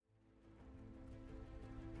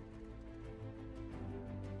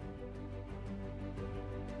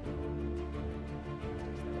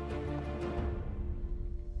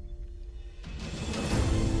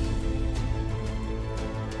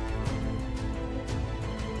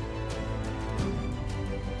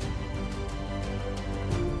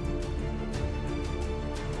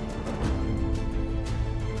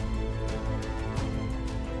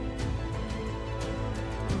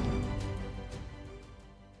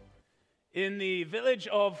In the village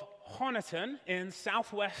of Honiton in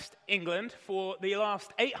southwest England for the last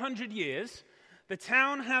 800 years, the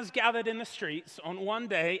town has gathered in the streets on one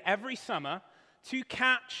day every summer to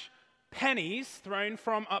catch pennies thrown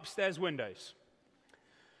from upstairs windows.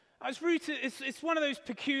 It's one of those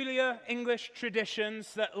peculiar English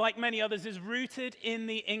traditions that, like many others, is rooted in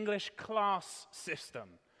the English class system.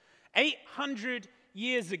 800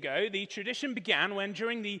 years ago, the tradition began when,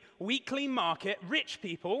 during the weekly market, rich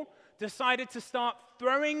people decided to start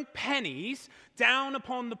throwing pennies down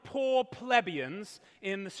upon the poor plebeians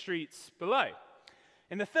in the streets below.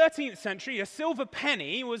 In the 13th century, a silver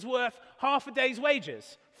penny was worth half a day's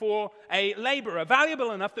wages for a laborer,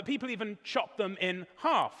 valuable enough that people even chopped them in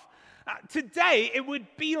half. Today, it would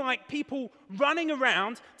be like people running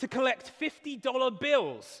around to collect $50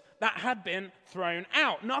 bills that had been thrown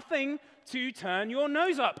out. Nothing to turn your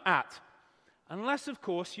nose up at, unless, of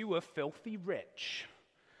course, you were filthy rich.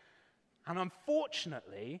 And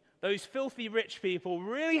unfortunately, those filthy rich people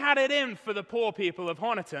really had it in for the poor people of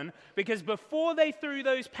Honiton, because before they threw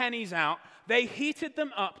those pennies out, they heated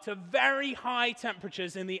them up to very high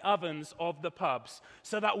temperatures in the ovens of the pubs,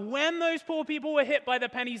 so that when those poor people were hit by the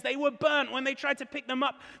pennies, they were burnt. When they tried to pick them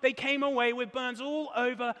up, they came away with burns all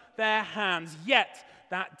over their hands. Yet,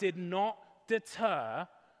 that did not deter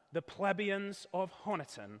the plebeians of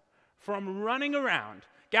Honiton from running around,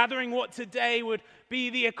 gathering what today would be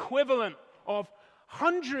the equivalent of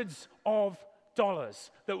hundreds of dollars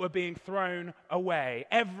that were being thrown away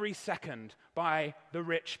every second by the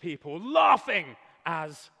rich people, laughing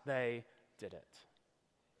as they did it.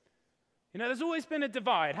 You know, there's always been a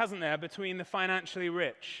divide, hasn't there, between the financially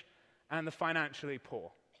rich and the financially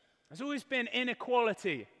poor. There's always been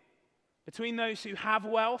inequality between those who have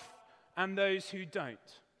wealth and those who don't.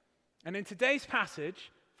 And in today's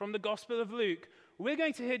passage from the Gospel of Luke, we're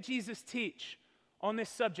going to hear Jesus teach on this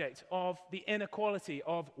subject of the inequality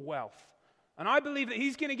of wealth. And I believe that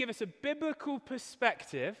he's going to give us a biblical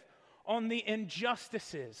perspective on the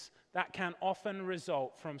injustices that can often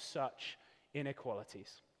result from such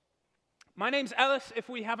inequalities. My name's Ellis. If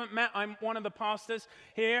we haven't met, I'm one of the pastors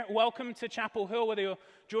here. Welcome to Chapel Hill, whether you're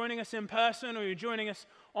joining us in person or you're joining us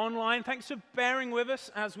online. Thanks for bearing with us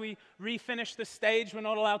as we refinish the stage. We're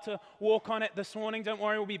not allowed to walk on it this morning. Don't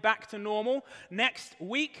worry, we'll be back to normal next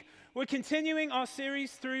week. We're continuing our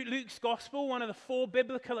series through Luke's Gospel, one of the 4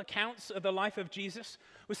 biblical accounts of the life of Jesus.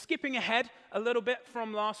 We're skipping ahead a little bit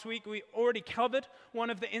from last week. We already covered one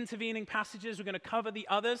of the intervening passages. We're going to cover the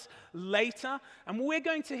others later. And we're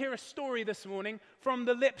going to hear a story this morning from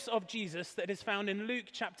the lips of Jesus that is found in Luke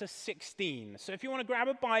chapter 16. So if you want to grab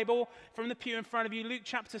a Bible from the pew in front of you, Luke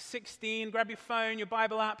chapter 16, grab your phone, your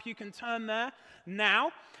Bible app, you can turn there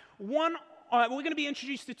now. We're going to be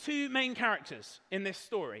introduced to 2 main characters in this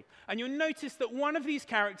story. And you'll notice that one of these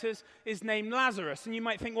characters is named Lazarus. And you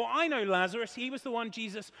might think, well, I know Lazarus. He was the one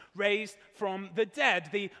Jesus raised from the dead,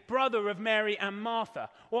 the brother of Mary and Martha.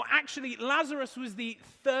 Well, actually, Lazarus was the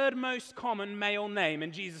 3rd most common male name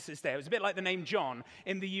in Jesus' day. It was a bit like the name John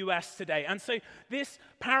in the US today. And so this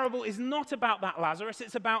parable is not about that Lazarus.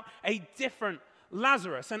 It's about a different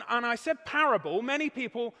Lazarus. And I said parable. Many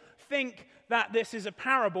people think that this is a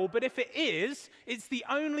parable, but if it is, it's the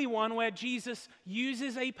only one where Jesus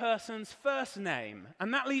uses a person's first name.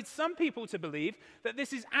 And that leads some people to believe that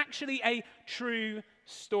this is actually a true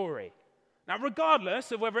story. Now,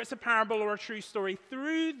 regardless of whether it's a parable or a true story,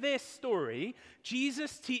 through this story,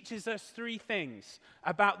 Jesus teaches us 3 things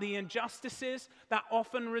about the injustices that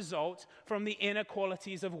often result from the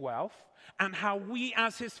inequalities of wealth and how we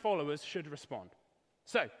as his followers should respond.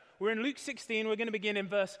 So, we're in Luke 16. We're going to begin in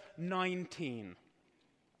verse 19.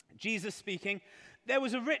 Jesus speaking, "There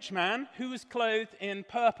was a rich man who was clothed in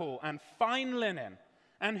purple and fine linen,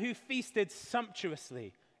 and who feasted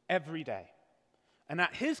sumptuously every day. And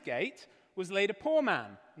at his gate was laid a poor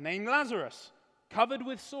man named Lazarus, covered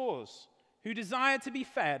with sores, who desired to be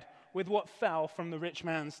fed with what fell from the rich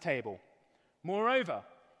man's table. Moreover,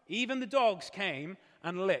 even the dogs came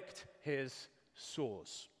and licked his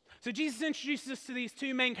sores." So Jesus introduces us to these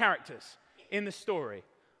 2 main characters in the story.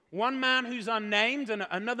 One man who's unnamed and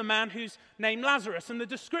another man who's named Lazarus. And the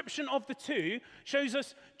description of the 2 shows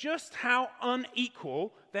us just how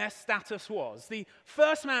unequal their status was. The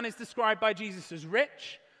first man is described by Jesus as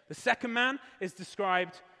rich. The second man is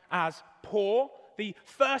described as poor. The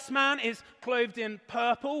first man is clothed in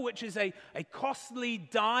purple, which is a costly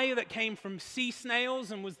dye that came from sea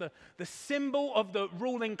snails and was the symbol of the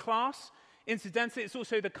ruling class. Incidentally, it's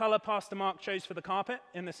also the color Pastor Mark chose for the carpet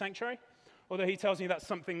in the sanctuary, although he tells me that's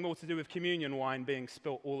something more to do with communion wine being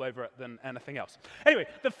spilt all over it than anything else. Anyway,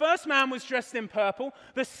 the first man was dressed in purple.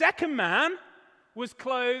 The second man was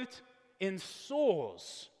clothed in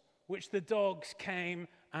sores, which the dogs came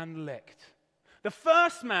and licked. The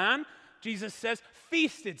first man, Jesus says,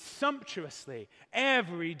 feasted sumptuously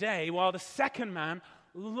every day, while the second man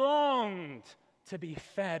longed to be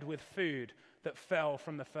fed with food that fell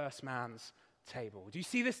from the first man's table. Do you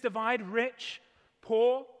see this divide? Rich,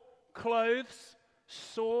 poor, clothes,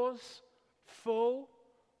 sores, full,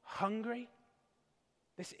 hungry.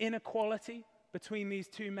 This inequality between these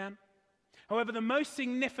two men. However, the most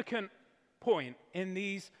significant point in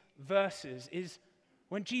these verses is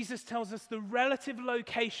when Jesus tells us the relative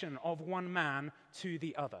location of one man to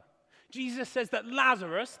the other. Jesus says that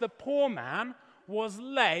Lazarus, the poor man, was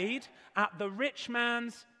laid at the rich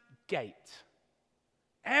man's gate.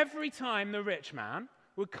 Every time the rich man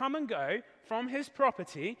would come and go from his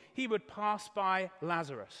property, he would pass by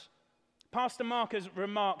Lazarus. Pastor Mark has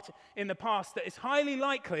remarked in the past that it's highly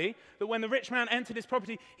likely that when the rich man entered his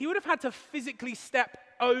property, he would have had to physically step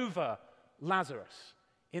over Lazarus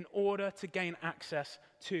in order to gain access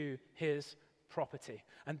to his property.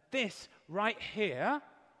 And this right here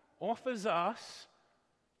offers us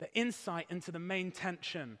the insight into the main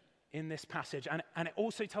tension in this passage. And it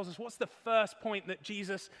also tells us what's the first point that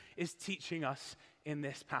Jesus is teaching us in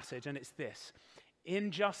this passage. And it's this: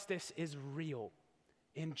 injustice is real.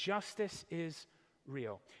 Injustice is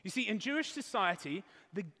real. You see, in Jewish society,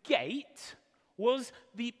 the gate was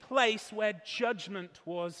the place where judgment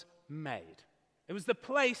was made. It was the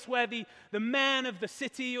place where the men of the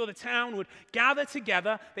city or the town would gather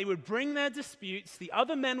together, they would bring their disputes, the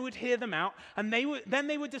other men would hear them out, and then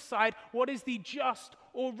they would decide what is the just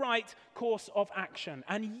or right course of action.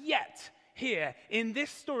 And yet, here, in this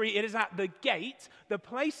story, it is at the gate, the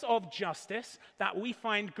place of justice, that we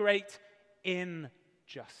find great injustice.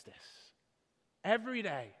 Every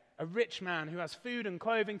day, a rich man who has food and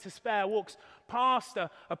clothing to spare walks past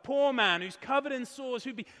a poor man who's covered in sores,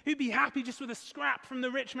 who'd be happy just with a scrap from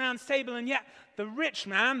the rich man's table, and yet the rich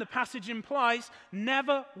man, the passage implies,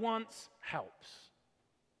 never once helps.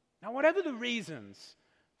 Now, whatever the reasons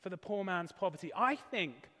for the poor man's poverty, I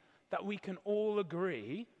think that we can all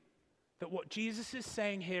agree that what Jesus is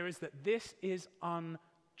saying here is that this is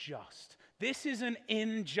unjust. This is an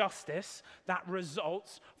injustice that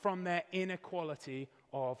results from their inequality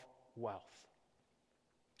of wealth.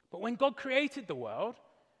 But when God created the world,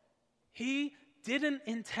 he didn't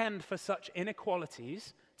intend for such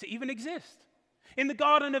inequalities to even exist. In the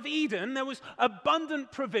Garden of Eden, there was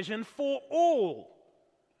abundant provision for all.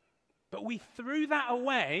 But we threw that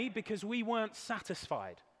away because we weren't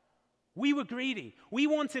satisfied. We were greedy. We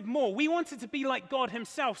wanted more. We wanted to be like God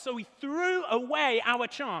himself. So we threw away our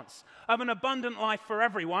chance of an abundant life for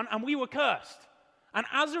everyone, and we were cursed. And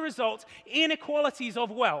as a result, inequalities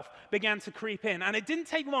of wealth began to creep in. And it didn't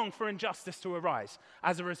take long for injustice to arise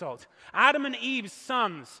as a result. Adam and Eve's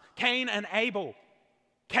sons, Cain and Abel.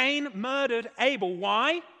 Cain murdered Abel.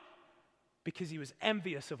 Why? Because he was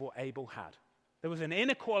envious of what Abel had. There was an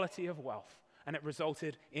inequality of wealth, and it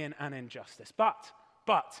resulted in an injustice. But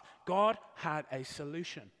God had a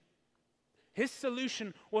solution. His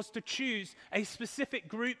solution was to choose a specific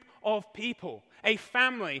group of people, a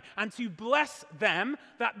family, and to bless them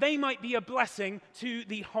that they might be a blessing to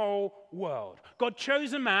the whole world. God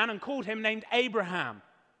chose a man and called him named Abraham,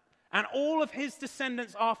 and all of his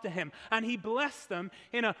descendants after him, and he blessed them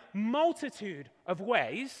in a multitude of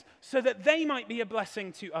ways so that they might be a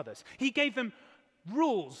blessing to others. He gave them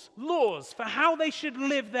rules, laws for how they should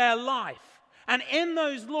live their life. And in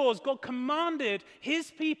those laws, God commanded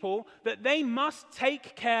his people that they must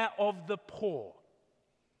take care of the poor.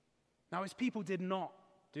 Now, his people did not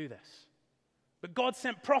do this. But God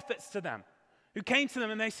sent prophets to them who came to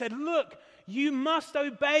them and they said, look, you must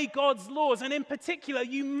obey God's laws. And in particular,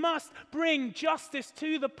 you must bring justice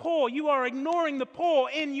to the poor. You are ignoring the poor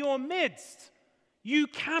in your midst. You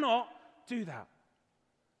cannot do that.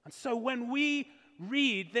 And so when we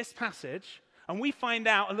read this passage, and we find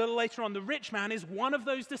out a little later on the rich man is one of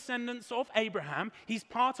those descendants of Abraham. He's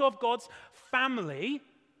part of God's family.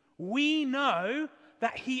 We know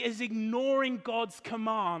that he is ignoring God's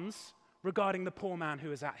commands regarding the poor man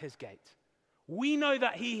who is at his gate. We know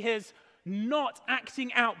that he is not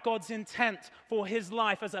acting out God's intent for his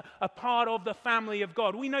life as a part of the family of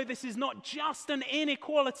God. We know this is not just an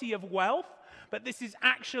inequality of wealth, but this is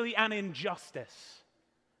actually an injustice.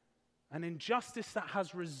 An injustice that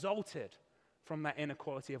has resulted from that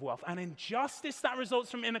inequality of wealth. And injustice that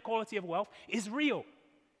results from inequality of wealth is real.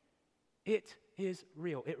 It is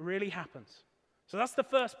real. It really happens. So that's the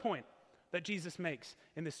first point that Jesus makes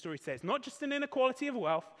in this story today. It's not just an inequality of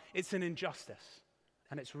wealth, it's an injustice.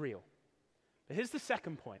 And it's real. But here's the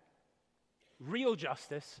second point. Real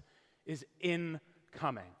justice is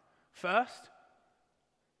incoming. First,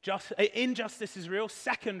 injustice is real.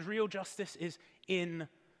 Second, real justice is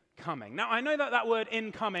incoming. Now, I know that word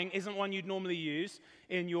incoming isn't one you'd normally use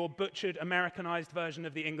in your butchered, Americanized version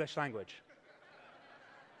of the English language.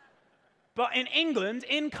 But in England,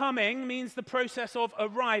 incoming means the process of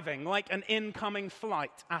arriving, like an incoming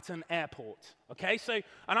flight at an airport. Okay,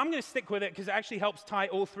 and I'm going to stick with it because it actually helps tie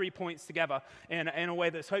all 3 points together in a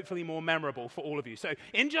way that's hopefully more memorable for all of you. So,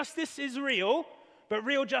 injustice is real, but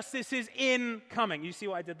real justice is incoming. You see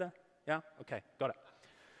what I did there? Yeah? Okay, got it.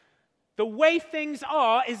 The way things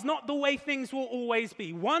are is not the way things will always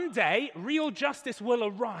be. One day, real justice will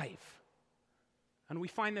arrive. And we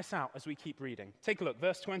find this out as we keep reading. Take a look,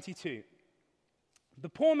 verse 22. The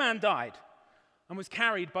poor man died and was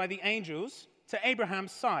carried by the angels to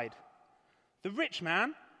Abraham's side. The rich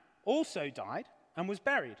man also died and was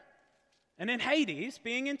buried. And in Hades,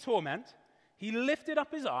 being in torment, he lifted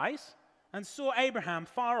up his eyes and saw Abraham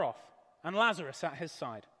far off and Lazarus at his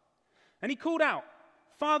side. And he called out,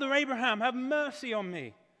 "Father Abraham, have mercy on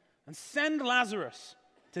me and send Lazarus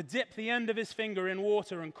to dip the end of his finger in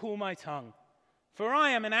water and cool my tongue, for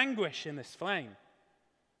I am in anguish in this flame."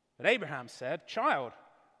 But Abraham said, "Child,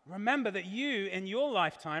 remember that you in your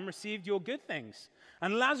lifetime received your good things,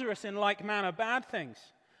 and Lazarus in like manner bad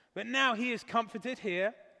things. But now he is comforted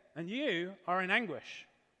here, and you are in anguish.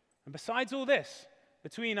 And besides all this,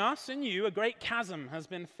 between us and you a great chasm has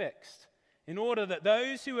been fixed, in order that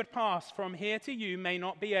those who would pass from here to you may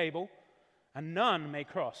not be able, and none may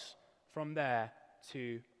cross from there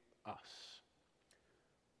to us."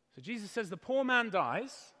 So Jesus says the poor man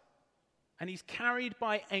dies, and he's carried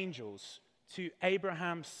by angels to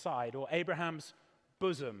Abraham's side, or Abraham's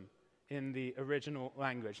bosom in the original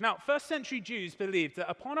language. Now, first century Jews believed that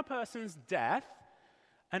upon a person's death,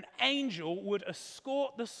 an angel would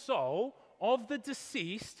escort the soul of the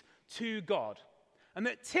deceased to God. And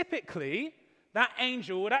that typically, that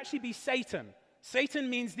angel would actually be Satan. Satan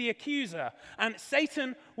means the accuser. And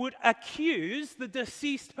Satan would accuse the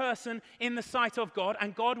deceased person in the sight of God,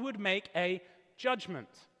 and God would make a judgment.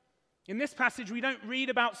 In this passage, we don't read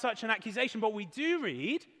about such an accusation, but what we do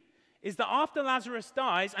read is that after Lazarus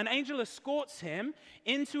dies, an angel escorts him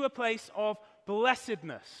into a place of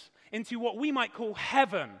blessedness, into what we might call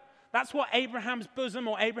heaven. That's what Abraham's bosom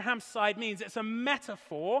or Abraham's side means. It's a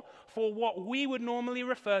metaphor for what we would normally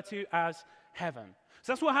refer to as heaven.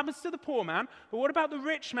 So that's what happens to the poor man. But what about the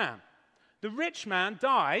rich man? The rich man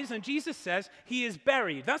dies, and Jesus says he is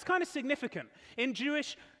buried. That's kind of significant. In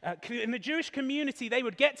the Jewish community, they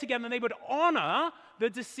would get together and they would honor the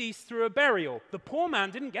deceased through a burial. The poor man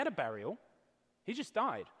didn't get a burial. He just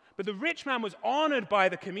died. But the rich man was honored by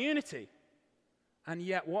the community. And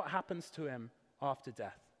yet, what happens to him after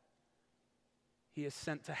death? He is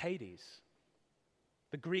sent to Hades,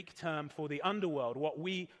 the Greek term for the underworld, what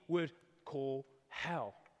we would call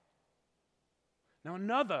hell. Now,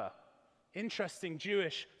 another interesting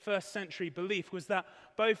Jewish first century belief was that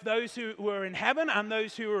both those who were in heaven and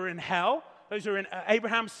those who were in hell, those who were in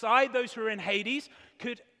Abraham's side, those who were in Hades,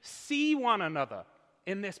 could see one another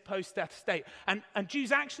in this post-death state. And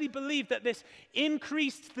Jews actually believed that this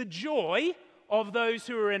increased the joy of those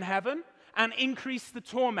who were in heaven and increased the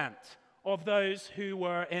torment of those who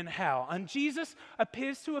were in hell. And Jesus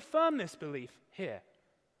appears to affirm this belief here,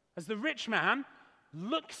 as the rich man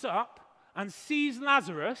looks up and sees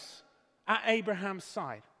Lazarus at Abraham's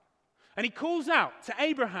side. And he calls out to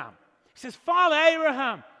Abraham. He says, "Father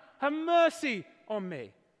Abraham, have mercy on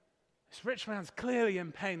me." This rich man's clearly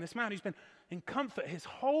in pain. This man who's been in comfort his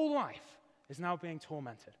whole life is now being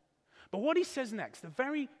tormented. But what he says next, the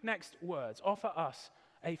very next words, offer us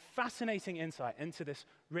a fascinating insight into this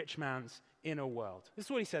rich man's inner world. This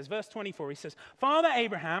is what he says, verse 24. He says, "Father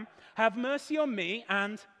Abraham, have mercy on me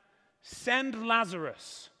and send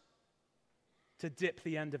Lazarus to dip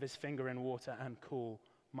the end of his finger in water and cool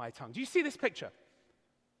my tongue." Do you see this picture?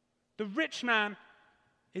 The rich man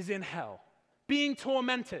is in hell, being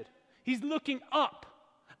tormented. He's looking up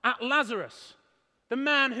at Lazarus, the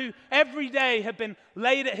man who every day had been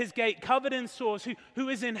laid at his gate, covered in sores, who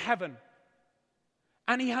is in heaven.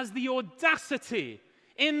 And he has the audacity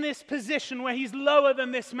in this position where he's lower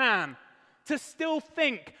than this man to still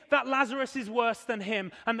think that Lazarus is worse than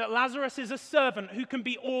him and that Lazarus is a servant who can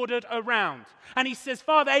be ordered around. And he says,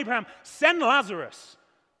 "Father Abraham, send Lazarus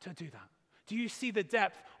to do that." Do you see the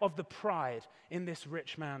depth of the pride in this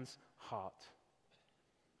rich man's heart?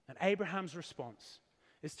 And Abraham's response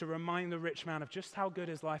is to remind the rich man of just how good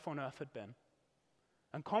his life on earth had been,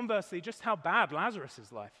 and conversely, just how bad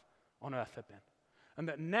Lazarus' life on earth had been, and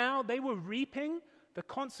that now they were reaping the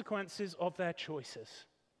consequences of their choices.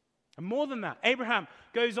 And more than that, Abraham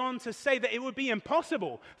goes on to say that it would be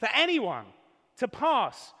impossible for anyone to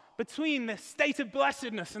pass between the state of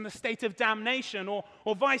blessedness and the state of damnation, or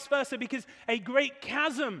vice versa, because a great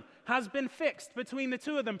chasm has been fixed between the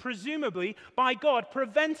two of them, presumably by God,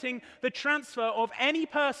 preventing the transfer of any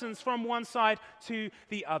persons from one side to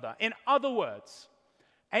the other. In other words,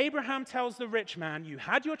 Abraham tells the rich man, you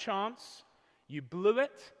had your chance, you blew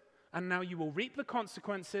it, and now you will reap the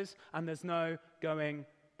consequences, and there's no going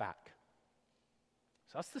back.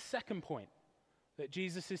 So that's the second point that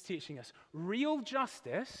Jesus is teaching us. Real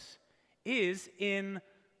justice is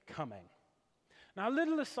incoming. Now, a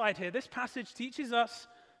little aside here, this passage teaches us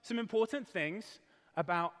some important things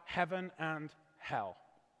about heaven and hell.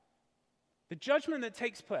 The judgment that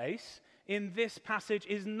takes place in this passage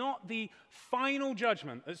is not the final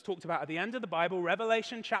judgment that's talked about at the end of the Bible,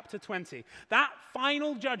 Revelation chapter 20. That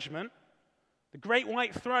final judgment, the great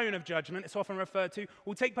white throne of judgment, it's often referred to,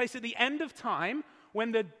 will take place at the end of time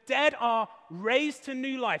when the dead are raised to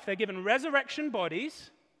new life. They're given resurrection bodies,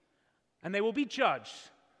 and they will be judged.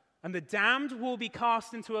 And the damned will be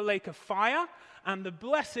cast into a lake of fire, and the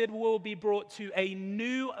blessed will be brought to a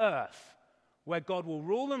new earth where God will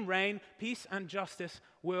rule and reign, peace and justice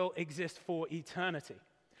will exist for eternity.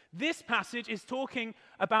 This passage is talking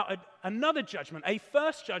about another judgment, a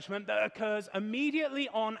first judgment that occurs immediately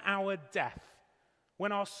on our death,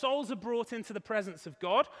 when our souls are brought into the presence of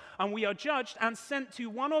God, and we are judged and sent to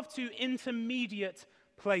one of two intermediate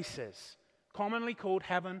places, commonly called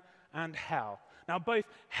heaven and hell. Now, both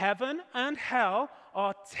heaven and hell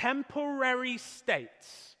are temporary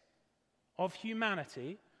states of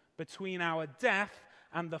humanity between our death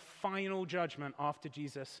and the final judgment after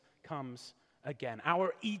Jesus comes again.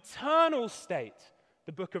 Our eternal state,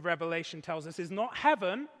 the book of Revelation tells us, is not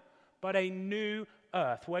heaven, but a new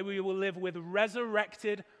earth where we will live with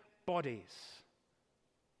resurrected bodies.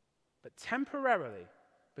 But temporarily,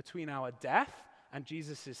 between our death and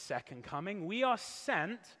Jesus' second coming, we are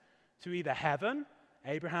sent to either heaven,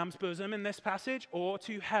 Abraham's bosom in this passage, or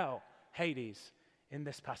to hell, Hades, in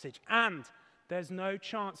this passage. And there's no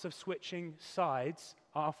chance of switching sides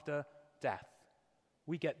after death.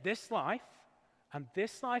 We get this life, and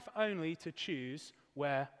this life only, to choose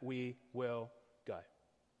where we will go.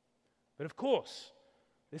 But of course,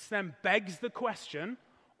 this then begs the question,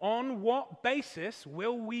 on what basis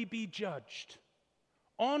will we be judged?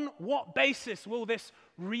 On what basis will this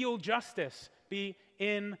real justice be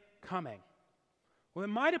incoming? Well, it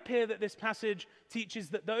might appear that this passage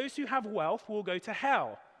teaches that those who have wealth will go to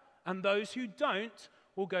hell, and those who don't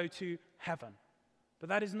will go to heaven. But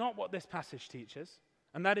that is not what this passage teaches,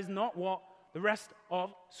 and that is not what the rest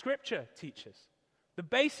of Scripture teaches. The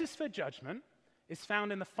basis for judgment is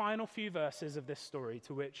found in the final few verses of this story,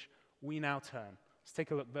 to which we now turn. Let's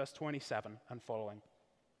take a look, verse 27 and following.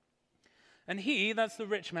 And he, that's the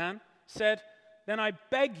rich man, said, then I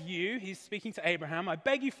beg you, he's speaking to Abraham, I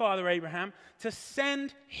beg you, Father Abraham, to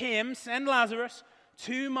send Lazarus,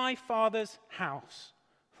 to my father's house.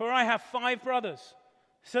 For I have 5 brothers,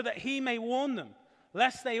 so that he may warn them,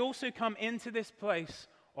 lest they also come into this place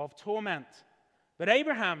of torment. But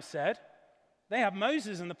Abraham said, they have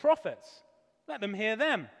Moses and the prophets. Let them hear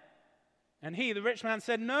them. And he, the rich man,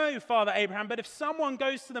 said, no, Father Abraham, but if someone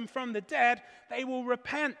goes to them from the dead, they will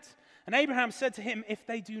repent. And Abraham said to him, if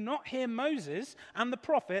they do not hear Moses and the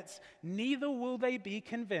prophets, neither will they be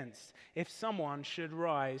convinced if someone should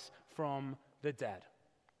rise from the dead.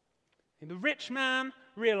 And the rich man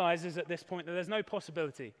realizes at this point that there's no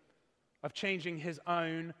possibility of changing his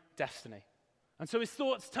own destiny. And so his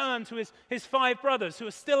thoughts turn to his 5 brothers who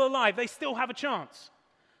are still alive. They still have a chance.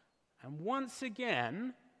 And once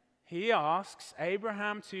again, he asks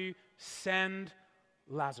Abraham to send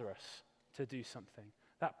Lazarus to do something.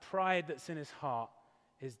 That pride that's in his heart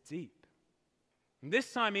is deep. And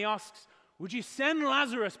this time he asks, would you send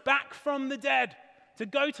Lazarus back from the dead to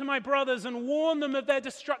go to my brothers and warn them of their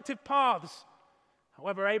destructive paths?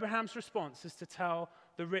 However, Abraham's response is to tell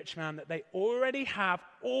the rich man that they already have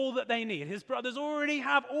all that they need. His brothers already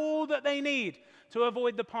have all that they need to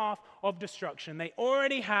avoid the path of destruction. They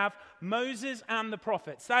already have Moses and the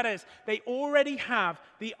prophets. That is, they already have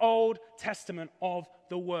the Old Testament of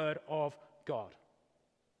the Word of God.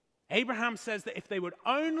 Abraham says that if they would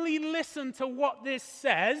only listen to what this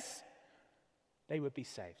says, they would be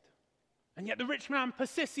saved. And yet the rich man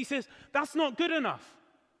persists. He says, that's not good enough.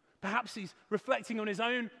 Perhaps he's reflecting on his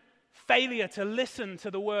own failure to listen to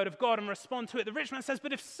the word of God and respond to it. The rich man says,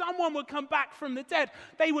 but if someone would come back from the dead,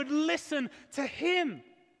 they would listen to him.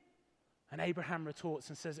 And Abraham retorts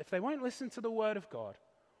and says, if they won't listen to the word of God,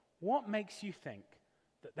 what makes you think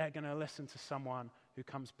that they're going to listen to someone who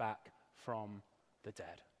comes back from the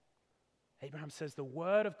dead? Abraham says the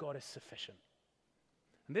word of God is sufficient.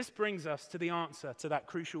 And this brings us to the answer to that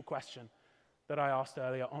crucial question that I asked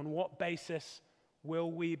earlier. On what basis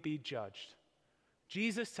will we be judged?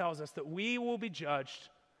 Jesus tells us that we will be judged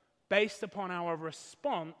based upon our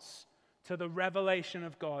response to the revelation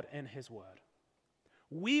of God in his word.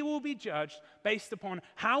 We will be judged based upon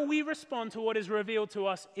how we respond to what is revealed to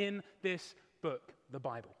us in this book, the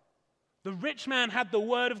Bible. The rich man had the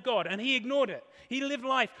word of God and he ignored it. He lived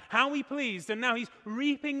life how he pleased, and now he's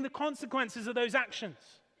reaping the consequences of those actions.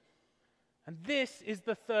 And this is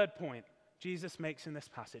the third point Jesus makes in this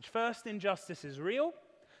passage. First, injustice is real.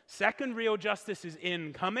 Second, real justice is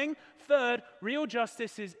incoming. Third, real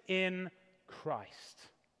justice is in Christ.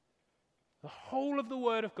 The whole of the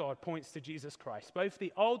Word of God points to Jesus Christ, both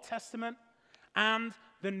the Old Testament and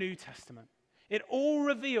the New Testament. It all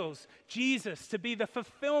reveals Jesus to be the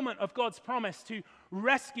fulfillment of God's promise to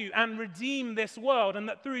rescue and redeem this world, and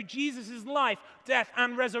that through Jesus' life, death,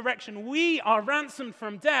 and resurrection, we are ransomed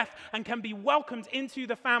from death and can be welcomed into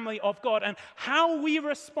the family of God. And how we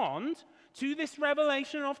respond to this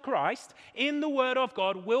revelation of Christ in the Word of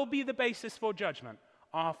God will be the basis for judgment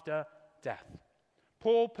after death.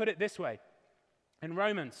 Paul put it this way in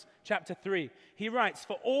Romans chapter 3. He writes,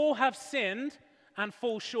 "For all have sinned and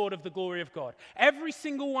fall short of the glory of God." Every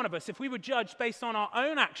single one of us, if we were judged based on our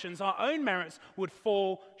own actions, our own merits, would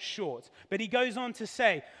fall short. But he goes on to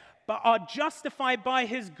say, "But are justified by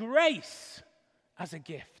his grace as a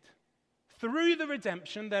gift, through the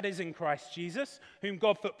redemption that is in Christ Jesus, whom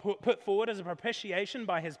God put forward as a propitiation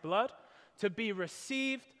by his blood, to be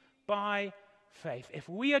received by faith." If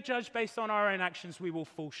we are judged based on our own actions, we will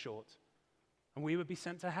fall short, and we would be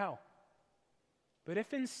sent to hell. But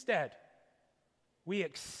if instead we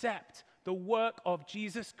accept the work of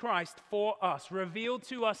Jesus Christ for us, revealed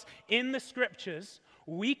to us in the Scriptures,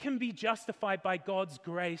 we can be justified by God's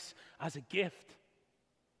grace as a gift.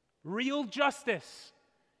 Real justice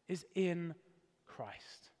is in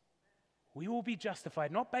Christ. We will be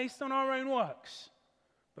justified not based on our own works,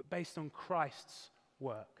 but based on Christ's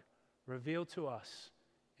work revealed to us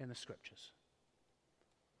in the Scriptures.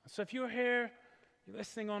 So if you're here, you're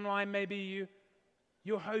listening online, maybe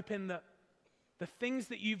you're hoping that the things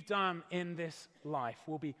that you've done in this life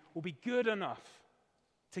will be good enough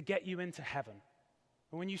to get you into heaven.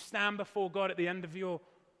 And when you stand before God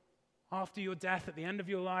after your death, at the end of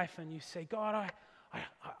your life, and you say, "God,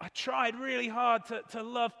 I tried really hard to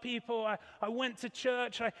love people. I went to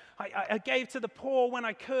church. I gave to the poor when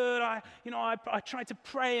I could. I tried to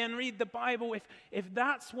pray and read the Bible." If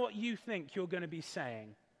that's what you think you're going to be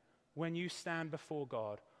saying when you stand before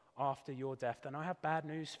God after your death, then I have bad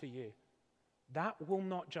news for you. That will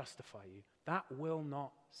not justify you. That will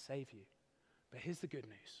not save you. But here's the good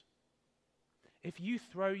news. If you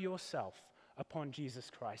throw yourself upon Jesus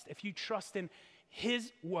Christ, if you trust in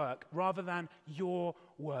his work rather than your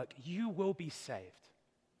work, you will be saved.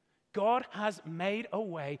 God has made a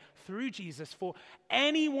way through Jesus for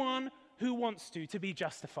anyone who wants to be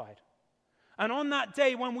justified. And on that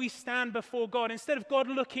day when we stand before God, instead of God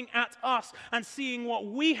looking at us and seeing what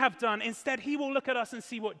we have done, instead he will look at us and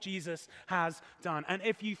see what Jesus has done. And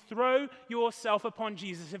if you throw yourself upon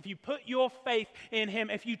Jesus, if you put your faith in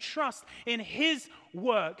him, if you trust in his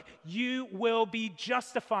work, you will be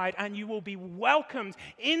justified and you will be welcomed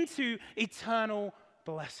into eternal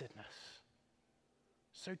blessedness.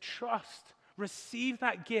 So trust, receive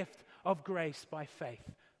that gift of grace by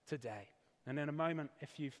faith today. And in a moment,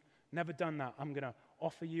 if you've never done that, I'm going to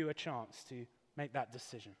offer you a chance to make that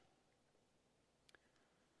decision.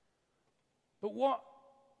 But what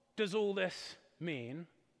does all this mean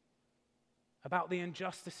about the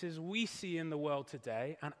injustices we see in the world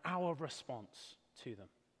today and our response to them?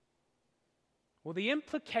 Well, the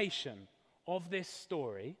implication of this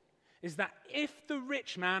story is that if the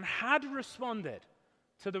rich man had responded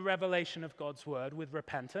to the revelation of God's word with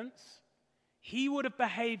repentance, he would have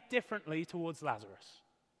behaved differently towards Lazarus.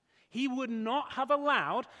 He would not have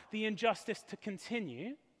allowed the injustice to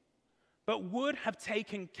continue, but would have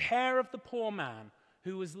taken care of the poor man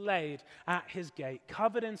who was laid at his gate,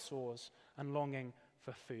 covered in sores and longing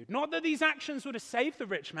for food. Not that these actions would have saved the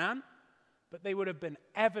rich man, but they would have been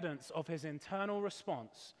evidence of his internal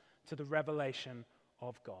response to the revelation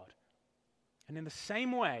of God. And in the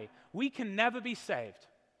same way, we can never be saved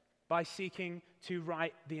by seeking to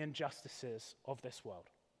right the injustices of this world.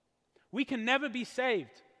 We can never be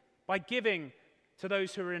saved by giving to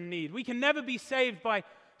those who are in need. We can never be saved by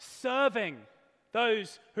serving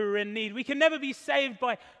those who are in need. We can never be saved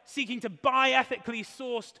by seeking to buy ethically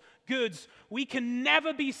sourced goods. We can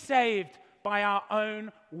never be saved by our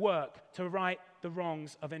own work to right the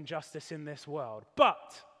wrongs of injustice in this world.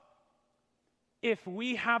 But if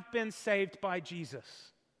we have been saved by Jesus,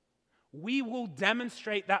 we will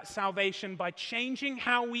demonstrate that salvation by changing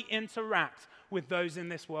how we interact with those in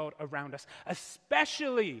this world around us,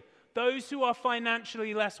 especially those who are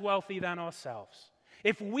financially less wealthy than ourselves.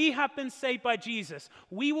 If we have been saved by Jesus,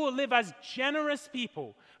 we will live as generous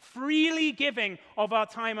people, freely giving of our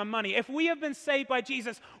time and money. If we have been saved by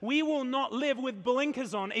Jesus, we will not live with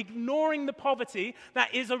blinkers on, ignoring the poverty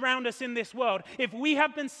that is around us in this world. If we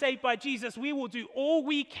have been saved by Jesus, we will do all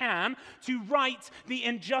we can to right the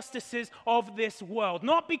injustices of this world.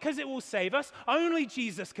 Not because it will save us, only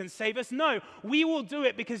Jesus can save us. No, we will do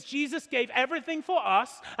it because Jesus gave everything for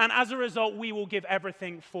us, and as a result, we will give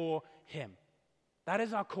everything for him. That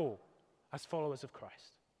is our call as followers of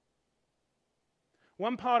Christ.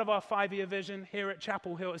 One part of our 5-year vision here at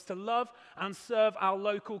Chapel Hill is to love and serve our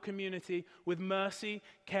local community with mercy,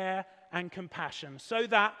 care, and compassion, so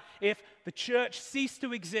that if the church ceased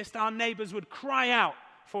to exist, our neighbors would cry out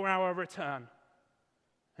for our return.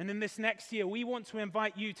 And in this next year, we want to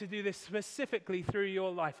invite you to do this specifically through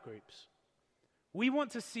your life groups. We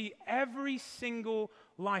want to see every single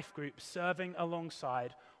life group serving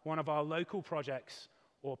alongside one of our local projects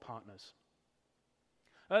or partners.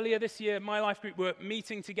 Earlier this year, my life group were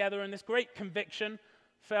meeting together, and this great conviction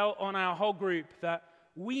fell on our whole group that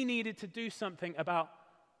we needed to do something about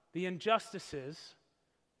the injustices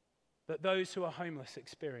that those who are homeless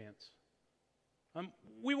experience.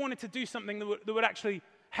 We wanted to do something that would actually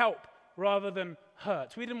help rather than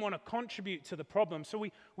hurt. We didn't want to contribute to the problem, so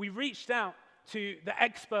we reached out to the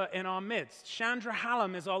expert in our midst. Chandra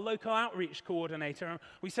Hallam is our local outreach coordinator, and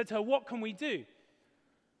we said to her, what can we do?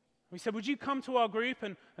 We said, would you come to our group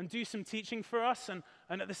and do some teaching for us? And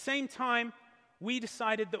at the same time, we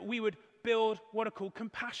decided that we would build what are called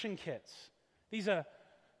compassion kits. These are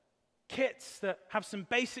kits that have some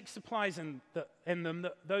basic supplies in them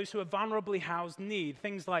that those who are vulnerably housed need.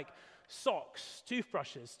 Things like socks,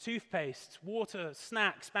 toothbrushes, toothpaste, water,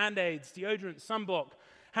 snacks, Band-Aids, deodorant, sunblock,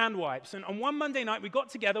 hand wipes. And on one Monday night, we got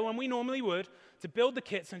together when we normally would to build the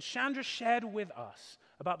kits, and Chandra shared with us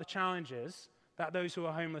about the challenges that those who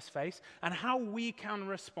are homeless face and how we can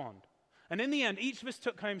respond. And in the end, each of us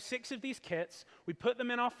took home 6 of these kits. We put them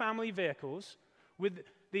in our family vehicles with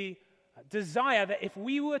the desire that if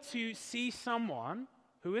we were to see someone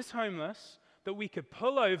who is homeless, that we could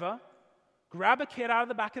pull over, grab a kit out of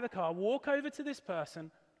the back of the car, walk over to this person,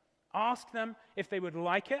 ask them if they would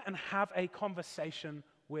like it, and have a conversation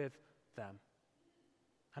with them.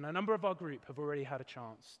 And a number of our group have already had a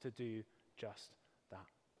chance to do just that.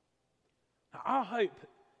 Now, our hope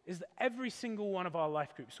is that every single one of our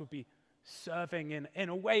life groups will be serving in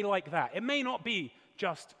a way like that. It may not be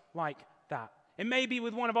just like that. It may be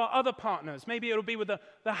with one of our other partners. Maybe it'll be with the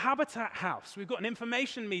Habitat House. We've got an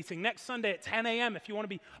information meeting next Sunday at 10 a.m. if you want to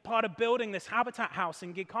be part of building this Habitat House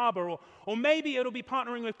in Gig Harbor. Or maybe it'll be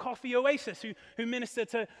partnering with Coffee Oasis, who minister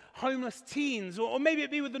to homeless teens. Or maybe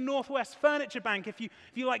it'll be with the Northwest Furniture Bank if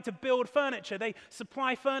you like to build furniture. They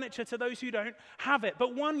supply furniture to those who don't have it.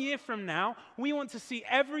 But 1 year from now, we want to see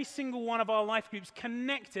every single one of our life groups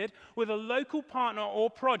connected with a local partner or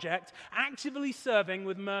project actively serving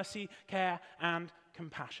with mercy, care, and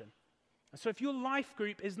compassion. So if your life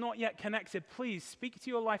group is not yet connected, please speak to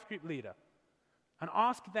your life group leader and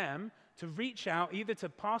ask them to reach out either to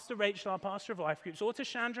Pastor Rachel, our pastor of life groups, or to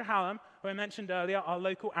Chandra Hallam, who I mentioned earlier, our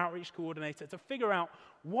local outreach coordinator, to figure out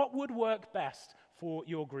what would work best for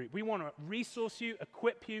your group. We want to resource you,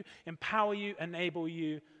 equip you, empower you, enable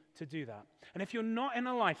you to do that. And if you're not in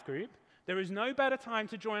a life group, there is no better time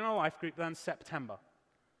to join a life group than September.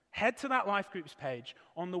 Head to that life groups page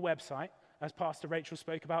on the website, as Pastor Rachel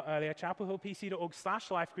spoke about earlier,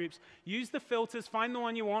 chapelhillpc.org/lifegroups. Use the filters, find the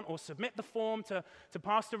one you want, or submit the form to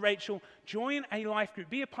Pastor Rachel. Join a life group.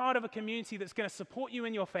 Be a part of a community that's going to support you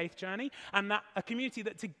in your faith journey, and that a community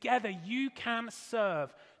that together you can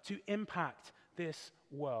serve to impact this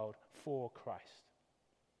world for Christ.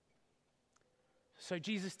 So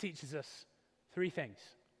Jesus teaches us 3 things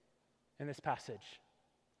in this passage.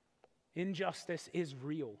 Injustice is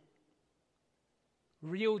real.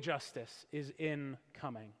 Real justice is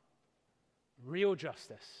incoming. Real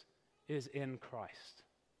justice is in Christ.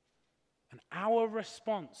 And our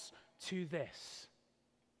response to this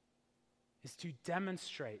is to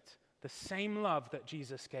demonstrate the same love that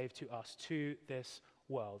Jesus gave to us to this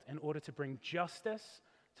world in order to bring justice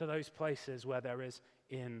to those places where there is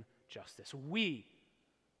injustice. We,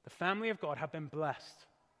 the family of God, have been blessed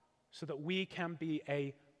so that we can be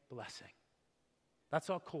a blessing. That's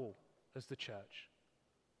our call as the church.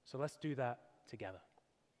 So let's do that together.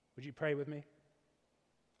 Would you pray with me?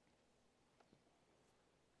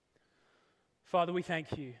 Father, we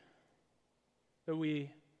thank you that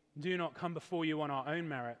we do not come before you on our own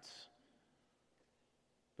merits,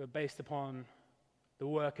 but based upon the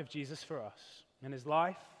work of Jesus for us, and his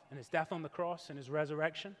life, and his death on the cross, and his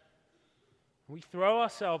resurrection. We throw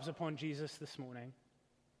ourselves upon Jesus this morning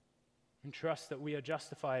and trust that we are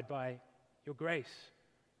justified by your grace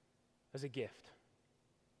as a gift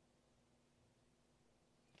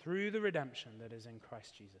through the redemption that is in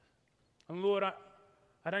Christ Jesus. And Lord,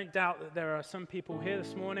 I don't doubt that there are some people here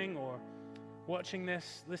this morning or watching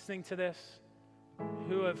this, listening to this,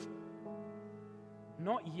 who have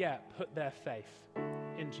not yet put their faith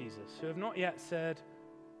in Jesus, who have not yet said,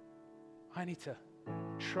 I need to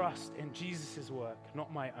trust in Jesus' work,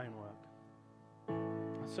 not my own work.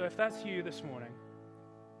 So if that's you this morning,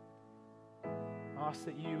 I ask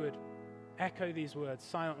that you would echo these words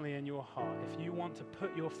silently in your heart if you want to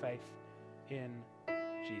put your faith in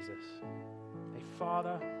Jesus. Say,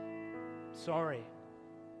 Father, sorry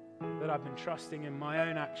that I've been trusting in my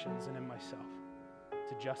own actions and in myself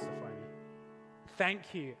to justify me.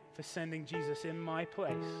 Thank you for sending Jesus in my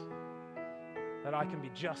place, that I can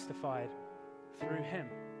be justified through him.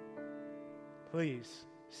 Please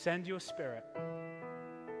send your Spirit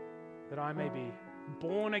that I may be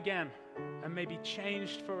born again and may be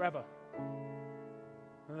changed forever,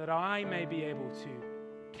 and that I may be able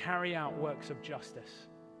to carry out works of justice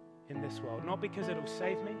in this world, not because it'll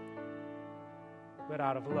save me, but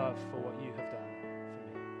out of love for what you have done for me.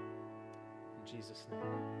 In Jesus' name.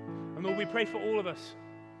 And Lord, we pray for all of us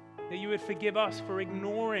that you would forgive us for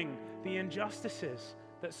ignoring the injustices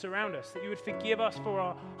that surround us, that you would forgive us for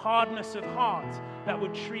our hardness of heart that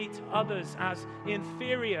would treat others as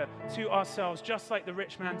inferior to ourselves, just like the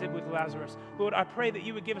rich man did with Lazarus. Lord, I pray that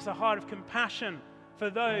you would give us a heart of compassion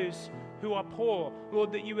for those who are poor.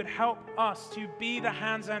 Lord, that you would help us to be the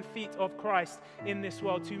hands and feet of Christ in this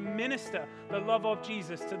world, to minister the love of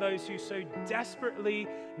Jesus to those who so desperately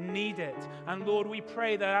need it. And Lord, we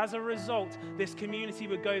pray that as a result, this community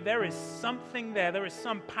would go, there is something there is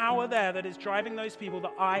some power there that is driving those people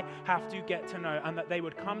that I have to get to know, and that they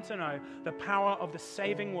would come to know the power of the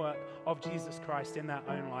saving work of Jesus Christ in their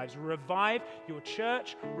own lives. Revive your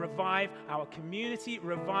church, revive our community,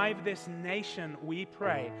 revive this nation, we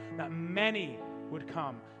pray, that many would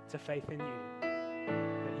come to faith in you,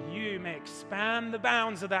 that you may expand the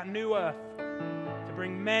bounds of that new earth to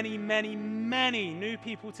bring many, many, many new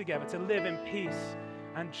people together to live in peace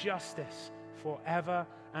and justice forever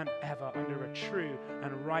and ever under a true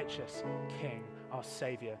and righteous King, our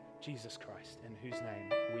Savior, Jesus Christ, in whose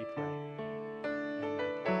name we pray.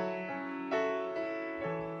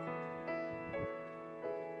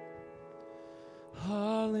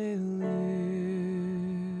 Hallelujah.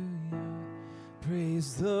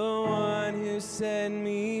 Praise the one who set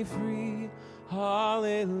me free.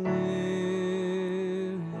 Hallelujah.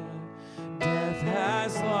 Death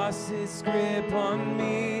has lost its grip on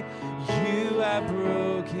me. You have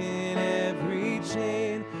broken every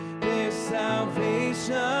chain. There's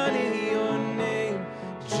salvation in your name,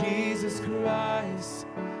 Jesus Christ,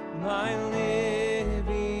 my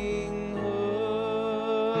living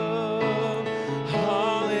hope.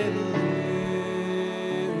 Hallelujah.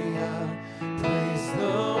 Praise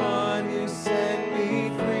the one who set me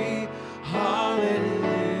free. Hallelujah.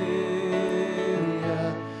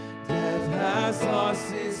 Death has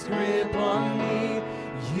lost its grip on me.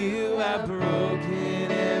 You have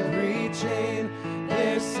broken every chain.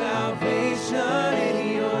 There's salvation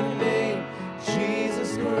in your name,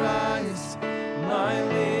 Jesus Christ, my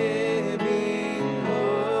living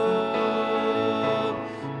hope.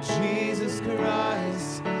 Jesus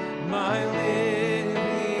Christ, my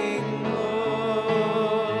living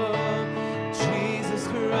hope. Jesus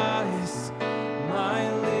Christ,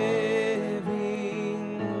 my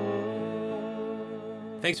living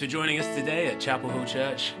hope. Thanks for joining us today at Chapel Hill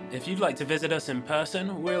Church. If you'd like to visit us in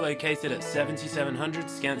person, we're located at 7700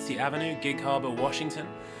 Scansey Avenue, Gig Harbor, Washington.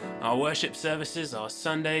 Our worship services are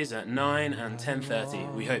Sundays at 9 and 10:30.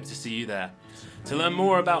 We hope to see you there. To learn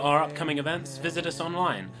more about our upcoming events, visit us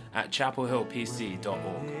online at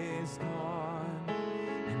chapelhillpc.org. Is gone,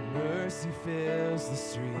 and mercy fills the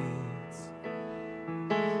streets.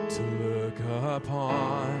 To look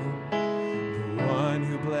upon the one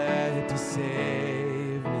who bled to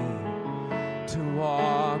save me, to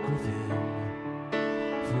walk with him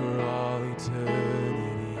for all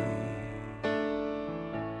eternity.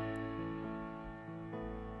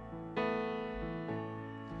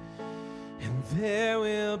 And there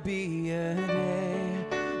will be a day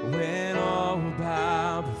when all will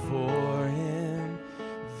bow before him.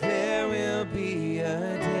 There will be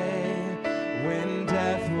a day when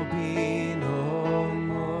death will be no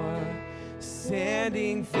more.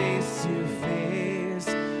 Standing face to face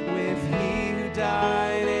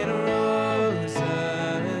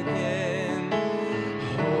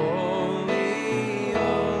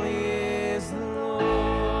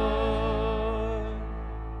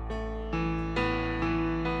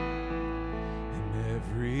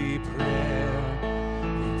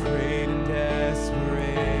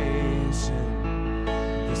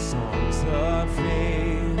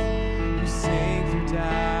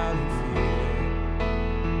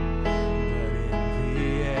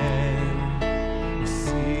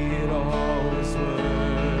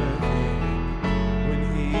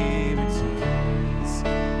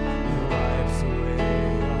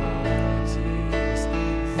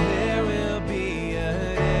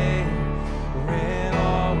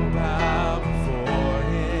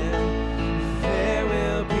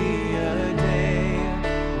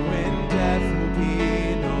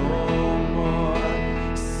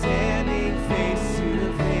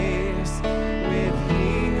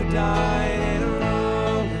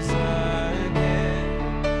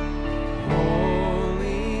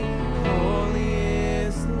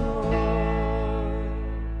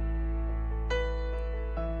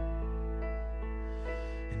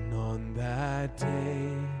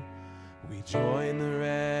we join the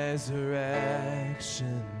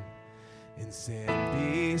resurrection and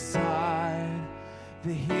stand beside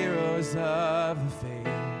the heroes of the faith.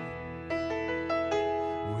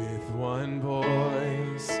 With one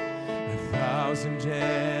voice, 1,000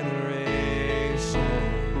 generations,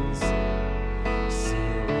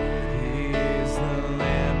 sing worthy is the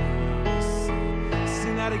Lamb who was slain.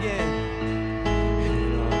 Sing that again.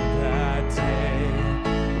 And on that day,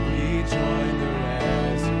 we join the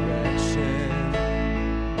resurrection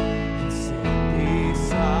and stand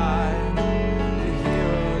beside the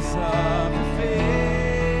heroes of the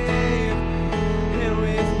faith. And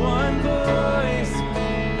with one voice,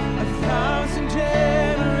 1,000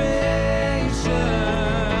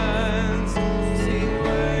 generations, sing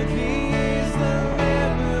worthy is the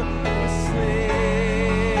Lamb who was slain.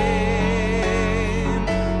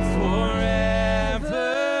 Forever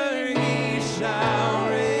he shall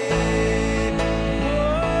reign.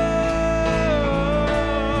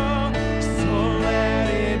 Oh, so let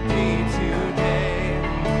it be today.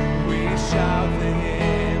 We shout the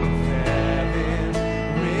hymn of heaven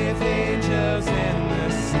with angels and the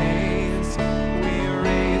saints. We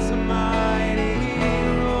raise a mighty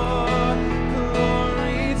roar,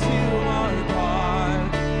 glory to our God,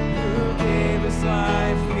 who gave us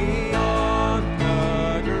life beyond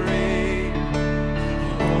the grave.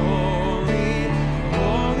 Holy,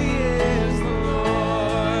 holy is the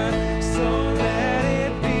Lord, so let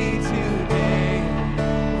it be today.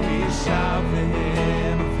 We shout the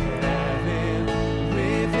hymn of heaven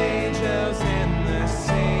with angels and the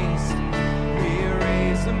saints. We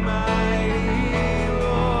raise a mighty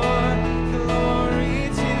roar, glory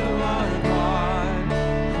to our God,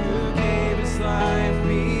 who gave us life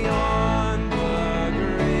beyond the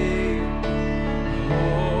grave.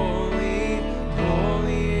 Holy,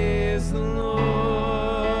 holy is the Lord.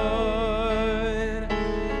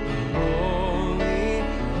 Holy,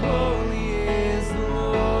 holy is the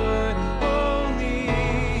Lord. Holy,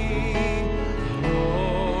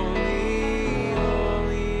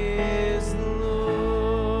 holy is the Lord.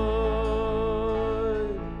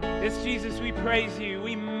 It's Jesus, we praise you,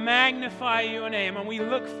 we magnify your name, and we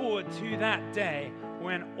look forward to that day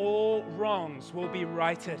when all wrongs will be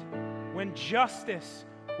righted, when justice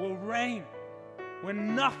will reign,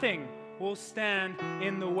 when nothing will stand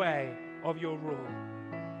in the way of your rule.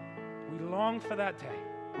 We long for that day,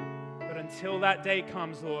 but until that day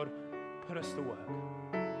comes, Lord, put us to work.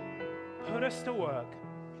 Put us to work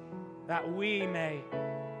that we may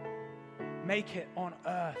make it on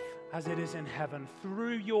earth as it is in heaven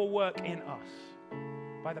through your work in us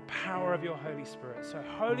by the power of your Holy Spirit. So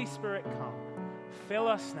Holy Spirit, come, fill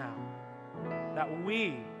us now, that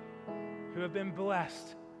we who have been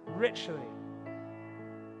blessed richly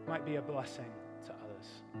might be a blessing to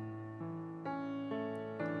others.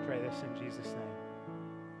 We pray this in Jesus' name.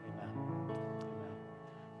 Amen. Amen.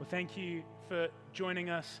 Well, thank you for joining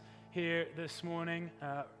us here this morning.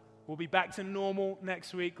 We'll be back to normal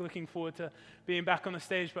next week. Looking forward to being back on the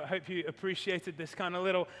stage, but hope you appreciated this kind of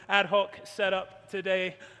little ad hoc setup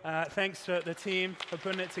today. Thanks for the team for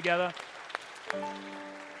putting it together.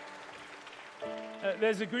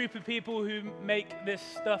 There's a group of people who make this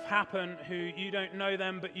stuff happen who you don't know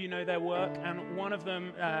them, but you know their work. And one of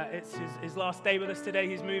them, it's his last day with us today.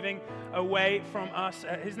 He's moving away from us.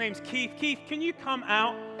 His name's Keith. Keith, can you come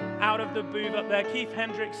out of the booth up there? Keith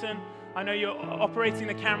Hendrickson. I know you're operating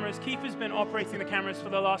the cameras. Keith has been operating the cameras for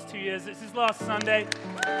the last 2 years. It's his last Sunday.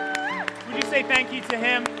 Would you say thank you to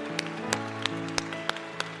him?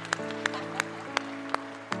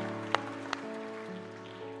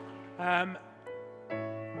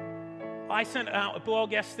 I sent out a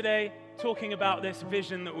blog yesterday talking about this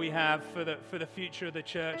vision that we have for the future of the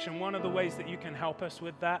church, and one of the ways that you can help us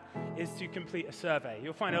with that is to complete a survey.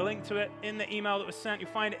 You'll find a link to it in the email that was sent.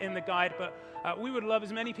 You'll find it in the guide, but we would love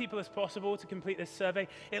as many people as possible to complete this survey.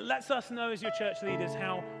 It lets us know as your church leaders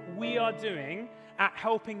how we are doing at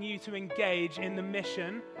helping you to engage in the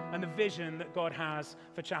mission and the vision that God has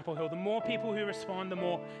for Chapel Hill. The more people who respond, the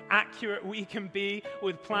more accurate we can be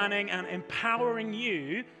with planning and empowering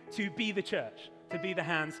you to be the church, to be the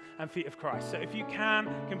hands and feet of Christ. So if you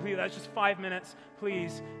can complete that, it's just 5 minutes,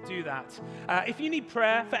 please do that. If you need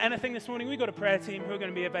prayer for anything this morning, we've got a prayer team who are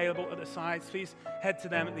going to be available at the sides. Please head to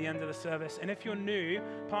them at the end of the service. And if you're new,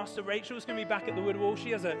 Pastor Rachel is going to be back at the Woodwall.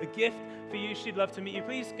 She has a gift for you. She'd love to meet you.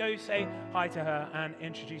 Please go say hi to her and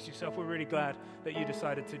introduce yourself. We're really glad that you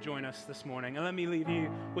decided to join us this morning. And let me leave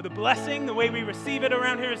you with a blessing. The way we receive it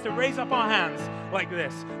around here is to raise up our hands like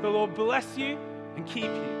this. The Lord bless you and keep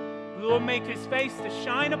you. The Lord make his face to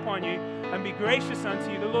shine upon you and be gracious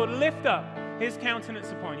unto you. The Lord lift up his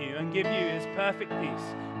countenance upon you and give you his perfect peace,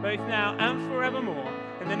 both now and forevermore.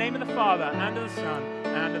 In the name of the Father, and of the Son,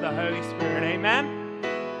 and of the Holy Spirit. Amen.